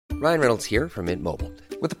Ryan Reynolds here from Mint Mobile.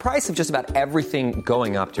 With the price of just about everything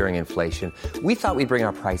going up during inflation, we thought we'd bring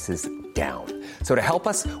our prices down. So to help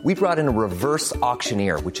us, we brought in a reverse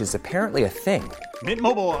auctioneer, which is apparently a thing. Mint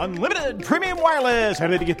Mobile Unlimited Premium Wireless. How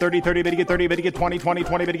to get 30, 30, bit to get 30, bit to get 20, 20,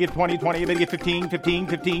 20, bit to get 20, 20, bit to get 15, 15,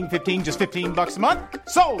 15, 15, just $15 a month?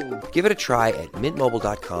 Sold! Give it a try at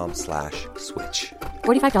mintmobile.com/switch.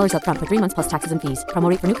 $45 up front for 3 months plus taxes and fees. Promo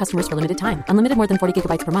rate for new customers for limited time. Unlimited more than 40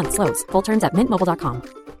 gigabytes per month. Slows full terms at mintmobile.com.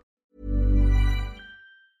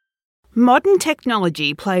 Modern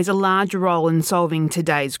technology plays a large role in solving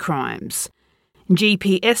today's crimes.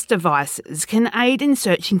 GPS devices can aid in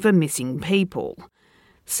searching for missing people.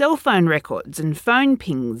 Cell phone records and phone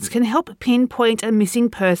pings can help pinpoint a missing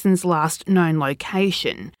person's last known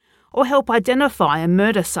location or help identify a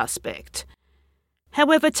murder suspect.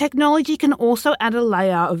 However, technology can also add a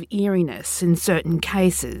layer of eeriness in certain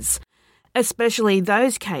cases, especially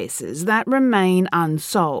those cases that remain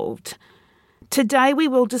unsolved. Today we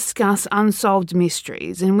will discuss unsolved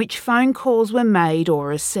mysteries in which phone calls were made or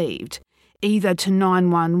received, either to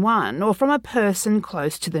 911 or from a person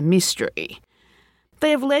close to the mystery.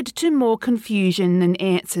 They have led to more confusion than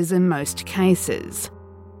answers in most cases.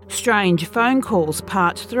 Strange Phone Calls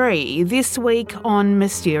Part 3 this week on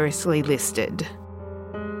Mysteriously Listed.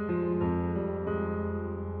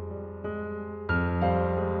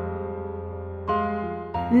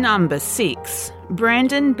 Number 6.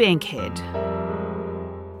 Brandon Bankhead.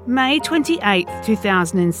 May 28,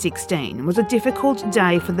 2016 was a difficult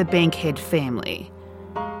day for the Bankhead family.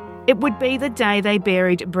 It would be the day they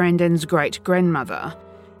buried Brandon's great-grandmother,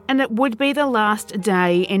 and it would be the last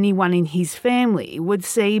day anyone in his family would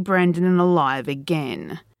see Brandon alive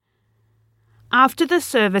again. After the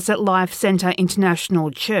service at Life Center International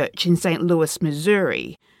Church in St. Louis,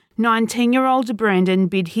 Missouri, 19-year-old Brandon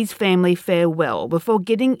bid his family farewell before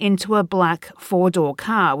getting into a black four-door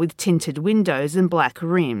car with tinted windows and black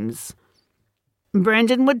rims.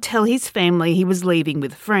 Brandon would tell his family he was leaving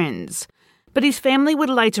with friends, but his family would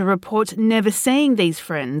later report never seeing these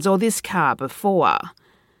friends or this car before.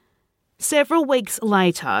 Several weeks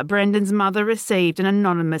later, Brandon's mother received an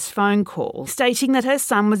anonymous phone call stating that her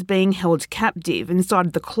son was being held captive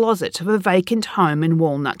inside the closet of a vacant home in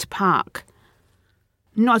Walnut Park.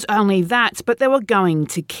 Not only that, but they were going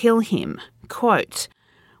to kill him. Quote,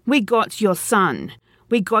 "We got your son.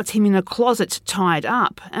 We got him in a closet tied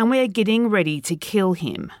up, and we are getting ready to kill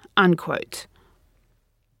him." Unquote.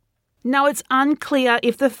 Now, it's unclear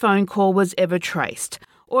if the phone call was ever traced,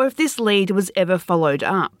 or if this lead was ever followed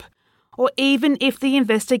up, or even if the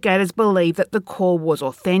investigators believe that the call was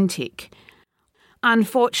authentic.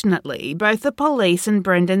 Unfortunately, both the police and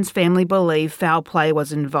Brandon's family believe foul play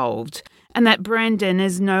was involved, and that Brandon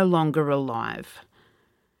is no longer alive.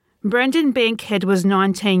 Brandon Bankhead was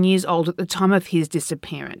 19 years old at the time of his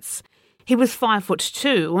disappearance. He was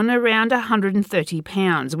 5'2" and around 130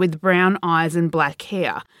 pounds, with brown eyes and black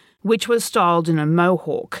hair, which was styled in a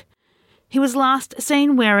mohawk. He was last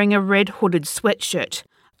seen wearing a red hooded sweatshirt,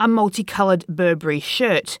 a multicoloured Burberry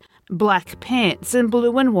shirt, black pants and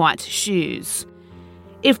blue and white shoes.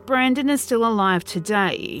 If Brandon is still alive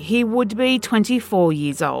today, he would be 24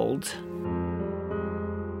 years old.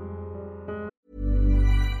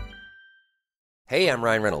 Hey, I'm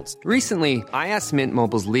Ryan Reynolds. Recently, I asked Mint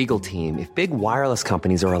Mobile's legal team if big wireless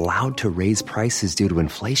companies are allowed to raise prices due to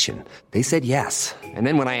inflation. They said yes. And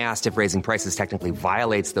then when I asked if raising prices technically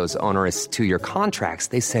violates those onerous 2-year contracts,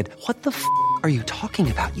 they said, "What the f*** are you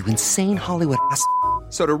talking about, you insane Hollywood ass?"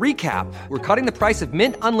 So to recap, we're cutting the price of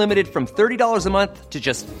Mint Unlimited from $30 a month to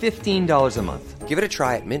just $15 a month. Give it a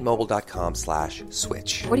try at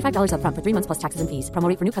mintmobile.com/switch. $45 up front for 3 months plus taxes and fees. Promo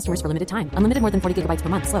rate for new customers for limited time. Unlimited more than 40 gigabytes per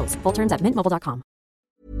month. Slows full terms at mintmobile.com.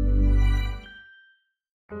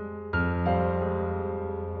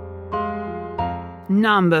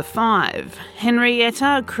 Number 5.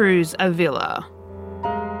 Henrietta Cruz Avila.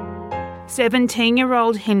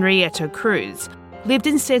 17-year-old Henrietta Cruz lived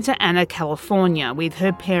in Santa Ana, California with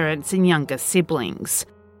her parents and younger siblings.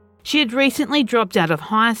 She had recently dropped out of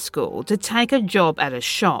high school to take a job at a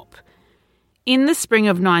shop. In the spring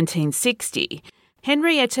of 1960,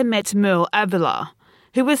 Henrietta met Merle Avila,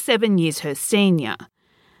 who was 7 years her senior.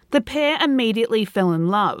 The pair immediately fell in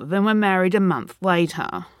love and were married a month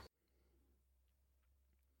later.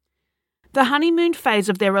 The honeymoon phase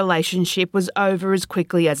of their relationship was over as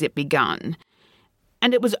quickly as it begun,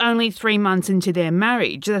 and it was only 3 months into their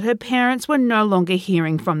marriage that her parents were no longer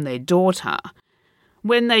hearing from their daughter.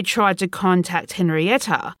 When they tried to contact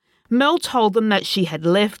Henrietta, Mel told them that she had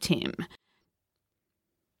left him.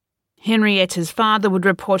 Henrietta's father would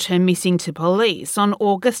report her missing to police on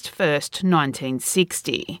August 1st,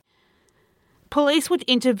 1960. Police would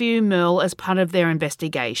interview Merle as part of their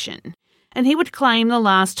investigation, and he would claim the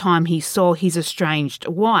last time he saw his estranged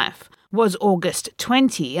wife was August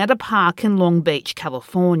 20 at a park in Long Beach,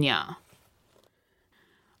 California.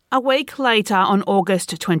 A week later, on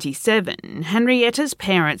August 27, Henrietta's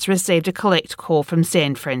parents received a collect call from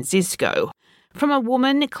San Francisco from a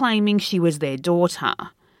woman claiming she was their daughter.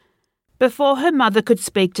 Before her mother could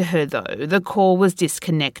speak to her, though, the call was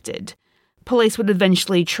disconnected. Police would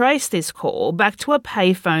eventually trace this call back to a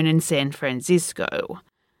payphone in San Francisco.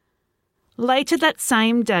 Later that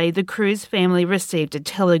same day, the Cruz family received a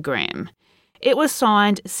telegram. It was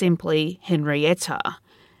signed simply Henrietta,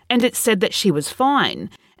 and it said that she was fine,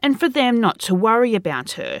 and for them not to worry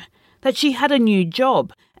about her, that she had a new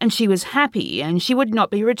job and she was happy and she would not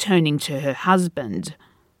be returning to her husband.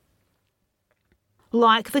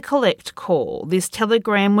 Like the collect call, this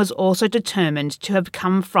telegram was also determined to have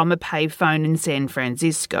come from a payphone in San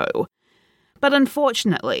Francisco. But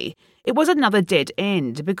unfortunately, it was another dead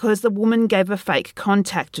end because the woman gave a fake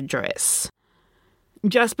contact address.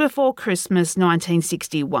 Just before Christmas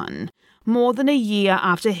 1961, more than a year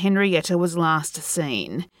after Henrietta was last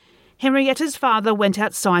seen, Henrietta's father went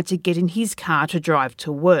outside to get in his car to drive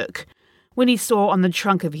to work, when he saw on the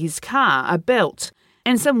trunk of his car a belt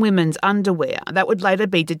and some women's underwear that would later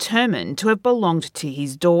be determined to have belonged to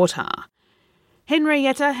his daughter.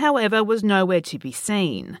 Henrietta, however, was nowhere to be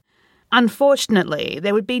seen. Unfortunately,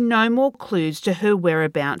 there would be no more clues to her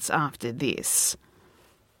whereabouts after this.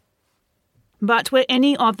 But were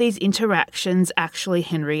any of these interactions actually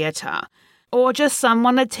Henrietta, or just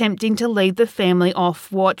someone attempting to lead the family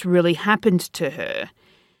off what really happened to her?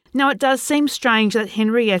 Now, it does seem strange that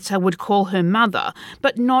Henrietta would call her mother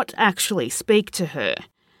but not actually speak to her,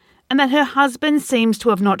 and that her husband seems to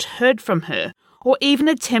have not heard from her or even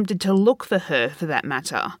attempted to look for her, for that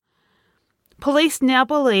matter. Police now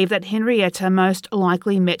believe that Henrietta most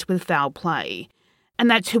likely met with foul play,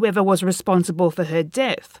 and that whoever was responsible for her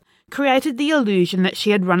death created the illusion that she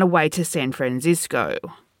had run away to San Francisco.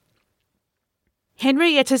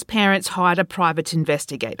 Henrietta's parents hired a private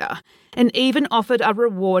investigator and even offered a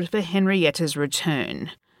reward for Henrietta's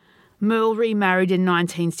return. Merle remarried in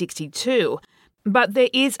 1962, but there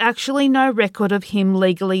is actually no record of him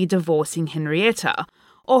legally divorcing Henrietta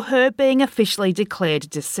or her being officially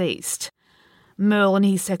declared deceased. Merle and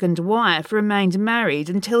his second wife remained married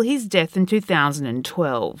until his death in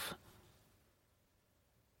 2012.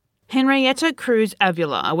 Henrietta Cruz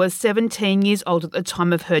Avila was 17 years old at the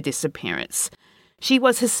time of her disappearance. She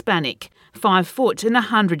was Hispanic, 5 foot and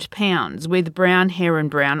 100 pounds, with brown hair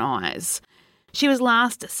and brown eyes. She was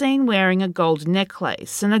last seen wearing a gold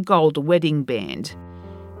necklace and a gold wedding band.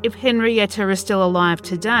 If Henrietta is still alive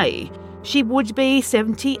today, she would be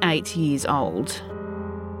 78 years old.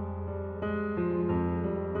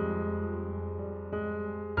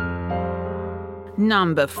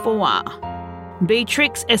 Number 4.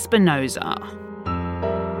 Beatrix Espinoza.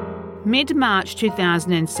 Mid-March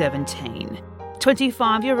 2017,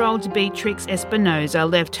 25-year-old Beatrix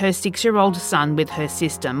Espinoza left her 6-year-old son with her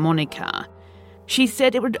sister Monica. She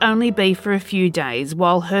said it would only be for a few days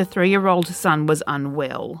while her 3-year-old son was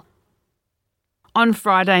unwell. On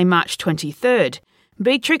Friday, March 23rd,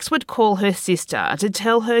 Beatrix would call her sister to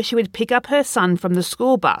tell her she would pick up her son from the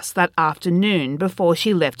school bus that afternoon before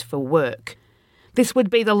she left for work. This would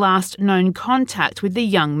be the last known contact with the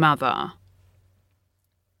young mother.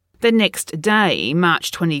 The next day,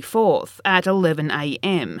 March 24th, at 11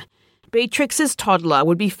 a.m, Beatrix's toddler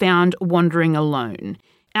would be found wandering alone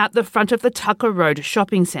out the front of the Tucker Road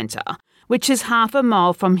shopping centre, which is half a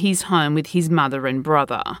mile from his home with his mother and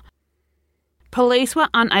brother. Police were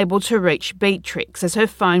unable to reach Beatrix as her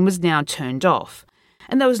phone was now turned off,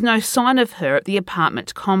 and there was no sign of her at the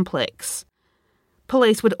apartment complex.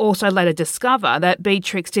 Police would also later discover that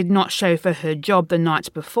Beatrix did not show for her job the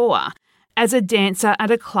night before as a dancer at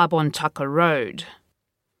a club on Tucker Road.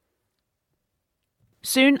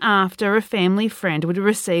 Soon after, a family friend would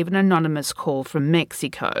receive an anonymous call from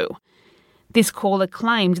Mexico. This caller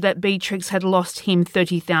claimed that Beatrix had lost him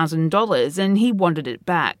 $30,000 and he wanted it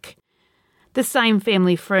back. The same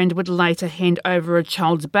family friend would later hand over a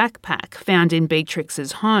child's backpack found in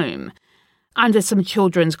Beatrix's home. Under some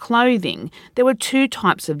children's clothing, there were 2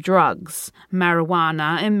 types of drugs,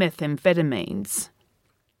 marijuana and methamphetamines.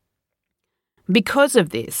 Because of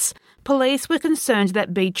this, police were concerned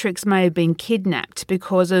that Beatrix may have been kidnapped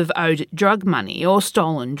because of owed drug money or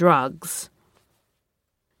stolen drugs.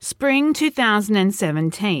 Spring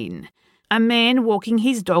 2017. A man walking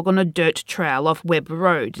his dog on a dirt trail off Webb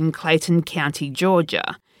Road in Clayton County,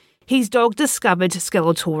 Georgia. His dog discovered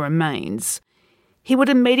skeletal remains. He would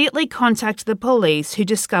immediately contact the police, who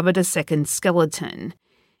discovered a second skeleton.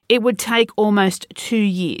 It would take almost 2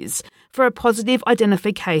 years for a positive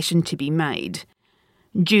identification to be made.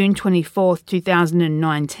 June 24,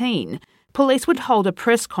 2019, police would hold a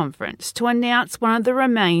press conference to announce one of the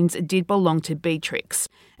remains did belong to Beatrix,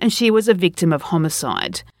 and she was a victim of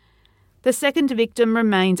homicide. The second victim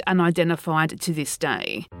remains unidentified to this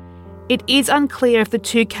day. It is unclear if the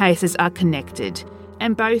two cases are connected,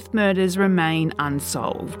 and both murders remain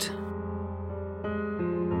unsolved.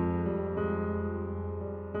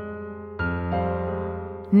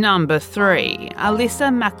 Number 3. Alyssa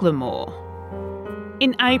McLemore.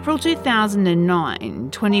 In April 2009,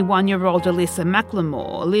 21-year-old Alyssa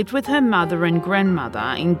McLemore lived with her mother and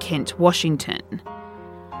grandmother in Kent, Washington.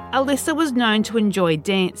 Alyssa was known to enjoy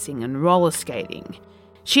dancing and roller skating.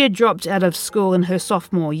 She had dropped out of school in her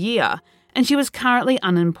sophomore year, and she was currently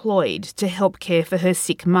unemployed to help care for her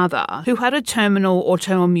sick mother, who had a terminal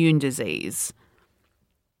autoimmune disease.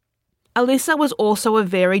 Alyssa was also a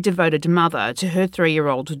very devoted mother to her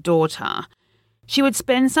 3-year-old daughter. She would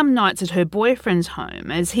spend some nights at her boyfriend's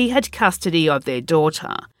home as he had custody of their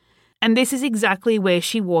daughter, and this is exactly where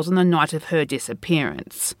she was on the night of her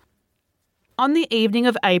disappearance. On the evening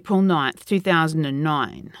of April 9,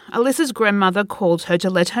 2009, Alyssa's grandmother called her to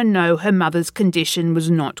let her know her mother's condition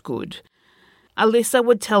was not good. Alyssa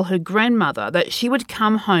would tell her grandmother that she would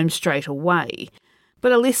come home straight away,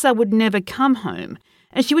 but Alyssa would never come home,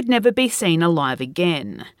 and she would never be seen alive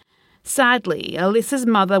again. Sadly, Alyssa's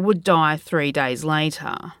mother would die 3 days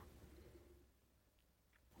later.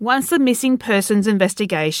 Once the missing persons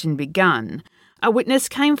investigation began, a witness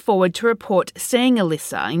came forward to report seeing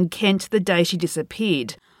Alyssa in Kent the day she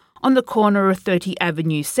disappeared, on the corner of 30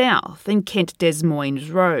 Avenue South and Kent Des Moines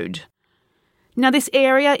Road. Now, this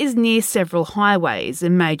area is near several highways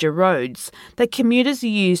and major roads that commuters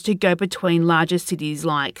use to go between larger cities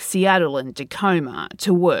like Seattle and Tacoma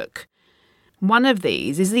to work. One of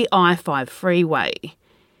these is the I-5 freeway. It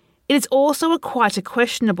is also quite a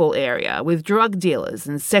questionable area with drug dealers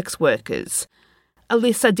and sex workers.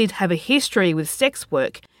 Alyssa did have a history with sex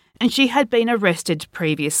work, and she had been arrested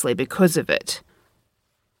previously because of it.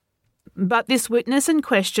 But this witness in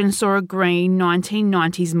question saw a green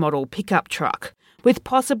 1990s model pickup truck with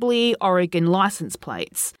possibly Oregon license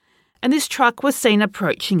plates, and this truck was seen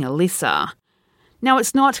approaching Alyssa. Now,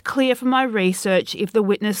 it's not clear from my research if the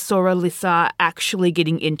witness saw Alyssa actually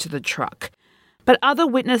getting into the truck, but other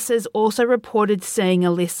witnesses also reported seeing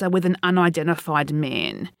Alyssa with an unidentified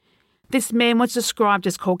man. This man was described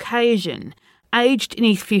as Caucasian, aged in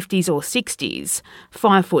his 50s or 60s,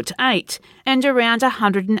 5'8", and around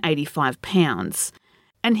 185 pounds,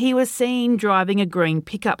 and he was seen driving a green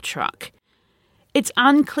pickup truck. It's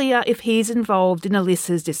unclear if he is involved in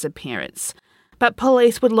Alyssa's disappearance, but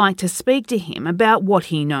police would like to speak to him about what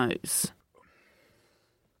he knows.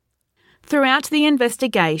 Throughout the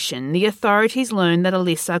investigation, the authorities learned that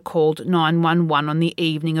Alyssa called 911 on the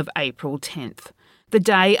evening of April 10th, the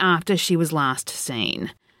day after she was last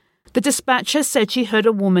seen. The dispatcher said she heard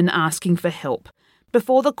a woman asking for help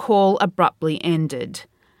before the call abruptly ended.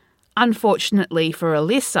 Unfortunately for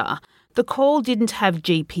Alyssa, the call didn't have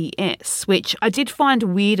GPS, which I did find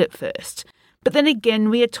weird at first, but then again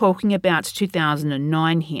we are talking about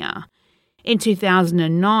 2009 here. In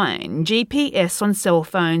 2009, GPS on cell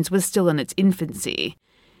phones was still in its infancy.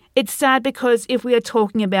 It's sad because if we are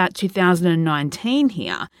talking about 2019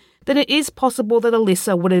 here, then it is possible that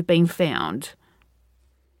Alyssa would have been found.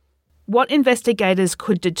 What investigators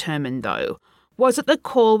could determine, though, was that the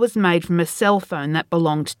call was made from a cell phone that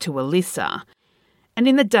belonged to Alyssa, and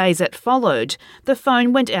in the days that followed, the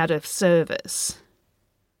phone went out of service.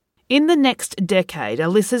 In the next decade,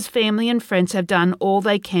 Alyssa's family and friends have done all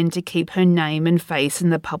they can to keep her name and face in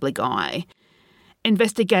the public eye.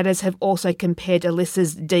 Investigators have also compared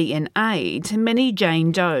Alyssa's DNA to many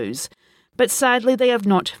Jane Does, but sadly they have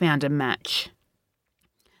not found a match.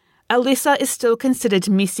 Alyssa is still considered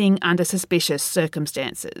missing under suspicious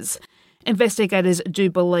circumstances. Investigators do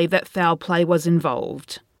believe that foul play was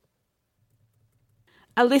involved.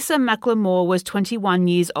 Alyssa McLemore was 21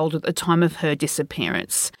 years old at the time of her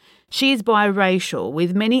disappearance. She is biracial,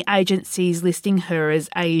 with many agencies listing her as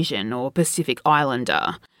Asian or Pacific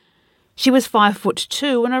Islander. She was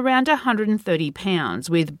 5'2" and around 130 pounds,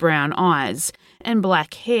 with brown eyes and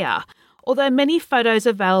black hair, although many photos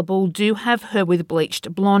available do have her with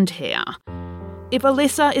bleached blonde hair. If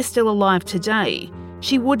Alyssa is still alive today,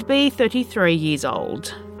 she would be 33 years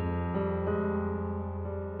old.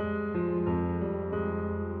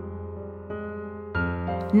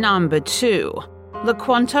 Number 2.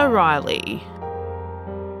 LaQuanta Riley.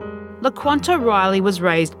 LaQuanta Riley was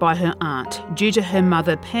raised by her aunt due to her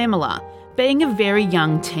mother Pamela being a very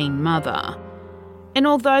young teen mother. And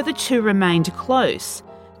although the two remained close,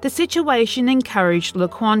 the situation encouraged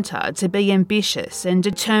LaQuanta to be ambitious and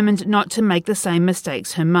determined not to make the same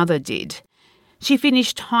mistakes her mother did. She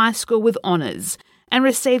finished high school with honours and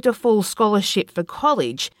received a full scholarship for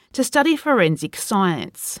college to study forensic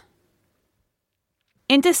science.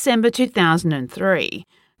 In December 2003,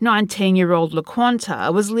 19-year-old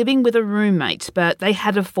LaQuanta was living with a roommate, but they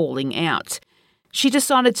had a falling out. She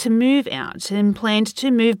decided to move out and planned to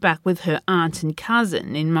move back with her aunt and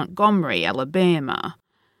cousin in Montgomery, Alabama.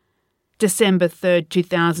 December 3,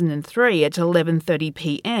 2003 at 11:30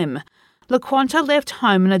 p.m, LaQuanta left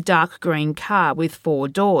home in a dark green car with 4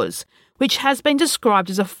 doors, which has been described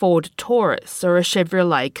as a Ford Taurus or a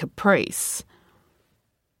Chevrolet Caprice.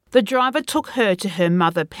 The driver took her to her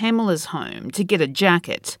mother Pamela's home to get a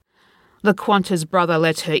jacket. LaQuanta's brother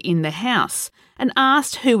let her in the house and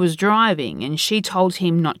asked who was driving, and she told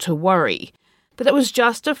him not to worry, that it was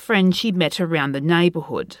just a friend she met around the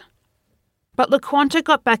neighbourhood. But LaQuanta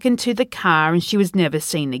got back into the car and she was never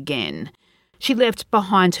seen again. She left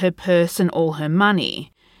behind her purse and all her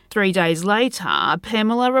money. 3 days later,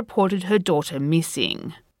 Pamela reported her daughter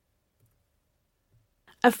missing.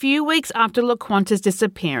 A few weeks after LaQuanta's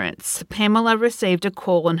disappearance, Pamela received a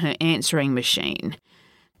call on her answering machine.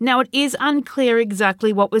 Now, it is unclear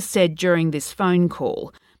exactly what was said during this phone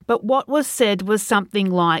call, but what was said was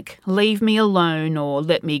something like, "Leave me alone" or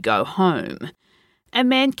 "Let me go home." A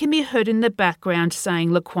man can be heard in the background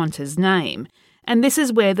saying LaQuanta's name, and this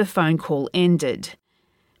is where the phone call ended.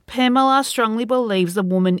 Pamela strongly believes the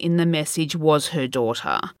woman in the message was her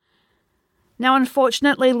daughter. Now,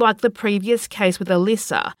 unfortunately, like the previous case with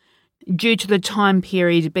Alyssa, due to the time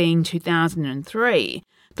period being 2003,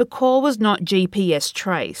 the call was not GPS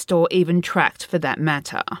traced or even tracked for that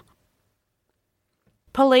matter.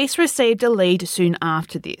 Police received a lead soon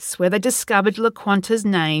after this, where they discovered LaQuanta's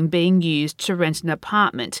name being used to rent an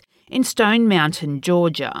apartment in Stone Mountain,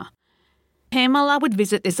 Georgia. Pamela would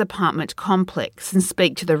visit this apartment complex and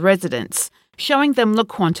speak to the residents, showing them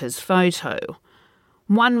LaQuanta's photo.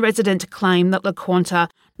 One resident claimed that LaQuanta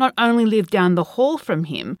not only lived down the hall from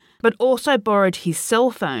him, but also borrowed his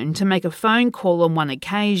cell phone to make a phone call on one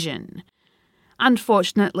occasion.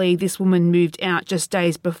 Unfortunately, this woman moved out just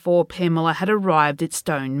days before Pamela had arrived at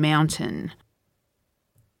Stone Mountain.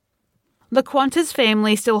 LaQuanta's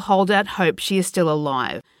family still hold out hope she is still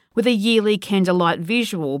alive, with a yearly candlelight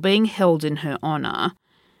visual being held in her honour.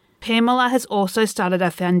 Pamela has also started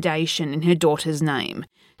a foundation in her daughter's name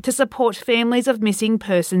to support families of missing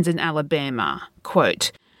persons in Alabama.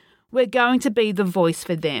 Quote, "We're going to be the voice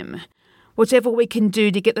for them. Whatever we can do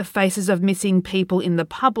to get the faces of missing people in the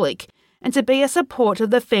public and to be a support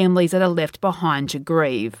of the families that are left behind to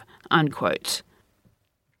grieve." Unquote.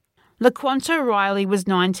 LaQuanta Riley was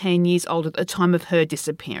 19 years old at the time of her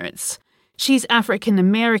disappearance. She's African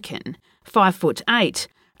American, 5'8",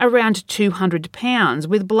 around 200 pounds,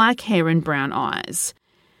 with black hair and brown eyes.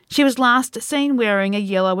 She was last seen wearing a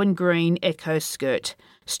yellow and green Echo skirt,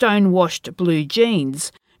 stone-washed blue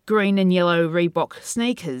jeans, green and yellow Reebok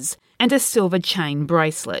sneakers, and a silver chain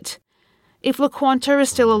bracelet. If LaQuanta is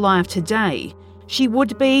still alive today, she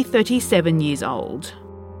would be 37 years old.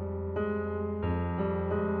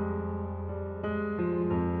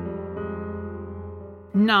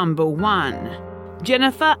 Number 1.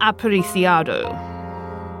 Jennifer Aparicio.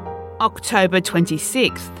 October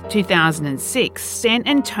 26, 2006, San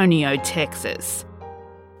Antonio, Texas.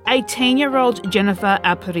 18-year-old Jennifer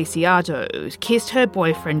Aparicio kissed her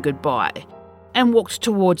boyfriend goodbye and walked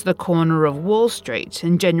towards the corner of Wall Street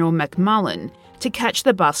and General McMullen to catch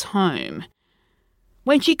the bus home.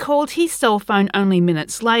 When she called his cell phone only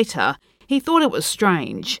minutes later, he thought it was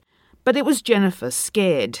strange, but it was Jennifer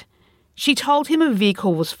scared. She told him a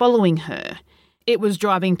vehicle was following her. It was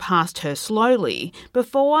driving past her slowly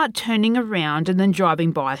before turning around and then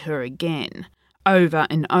driving by her again, over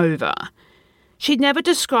and over. She'd never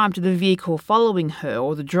described the vehicle following her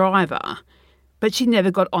or the driver, but she never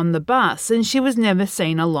got on the bus and she was never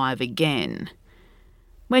seen alive again.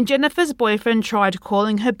 When Jennifer's boyfriend tried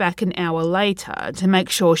calling her back an hour later to make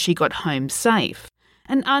sure she got home safe,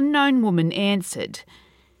 an unknown woman answered.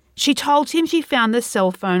 She told him she found the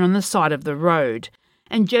cell phone on the side of the road,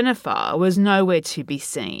 and Jennifer was nowhere to be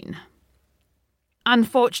seen.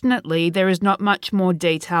 Unfortunately, there is not much more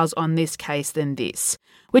details on this case than this,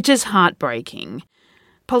 which is heartbreaking.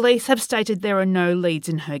 Police have stated there are no leads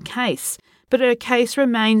in her case, but her case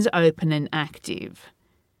remains open and active.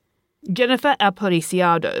 Jennifer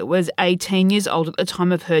Aparicio was 18 years old at the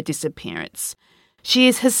time of her disappearance. She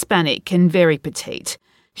is Hispanic and very petite.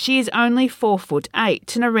 She is only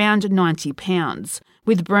 4'8" and around 90 pounds,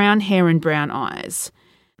 with brown hair and brown eyes.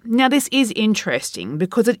 Now this is interesting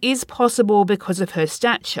because it is possible because of her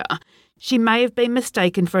stature, she may have been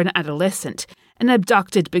mistaken for an adolescent and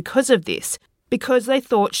abducted because of this, because they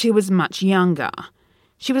thought she was much younger.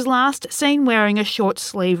 She was last seen wearing a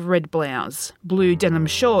short-sleeve red blouse, blue denim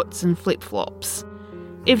shorts and flip-flops.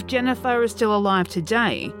 If Jennifer is still alive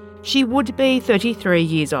today, she would be 33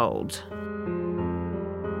 years old.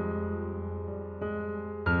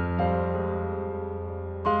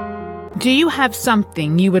 Do you have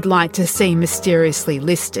something you would like to see mysteriously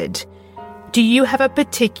listed? Do you have a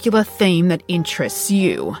particular theme that interests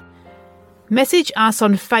you? Message us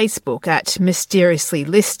on Facebook at Mysteriously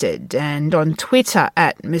Listed and on Twitter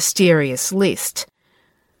at Mysterious List.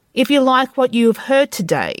 If you like what you've heard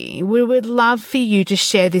today, we would love for you to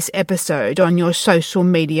share this episode on your social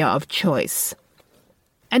media of choice.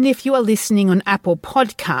 And if you are listening on Apple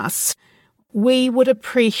Podcasts, we would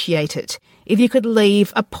appreciate it if you could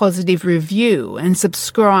leave a positive review and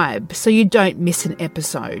subscribe so you don't miss an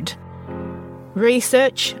episode.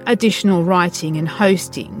 Research, additional writing and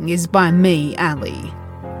hosting is by me, Ali.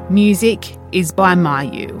 Music is by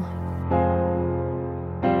Mayu.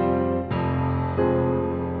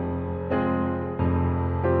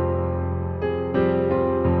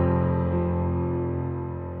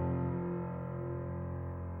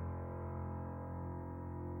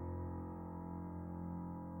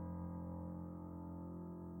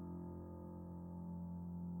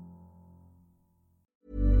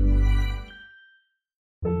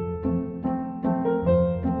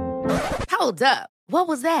 Hold up. What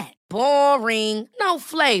was that? Boring. No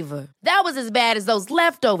flavor. That was as bad as those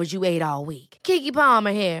leftovers you ate all week. Keke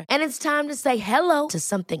Palmer here, and it's time to say hello to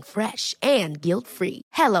something fresh and guilt-free.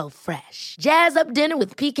 Hello Fresh. Jazz up dinner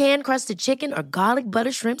with pecan-crusted chicken or garlic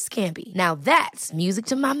butter shrimp scampi. Now that's music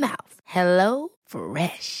to my mouth. Hello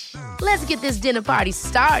Fresh. Let's get this dinner party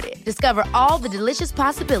started. Discover all the delicious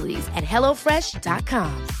possibilities at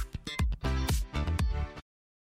HelloFresh.com.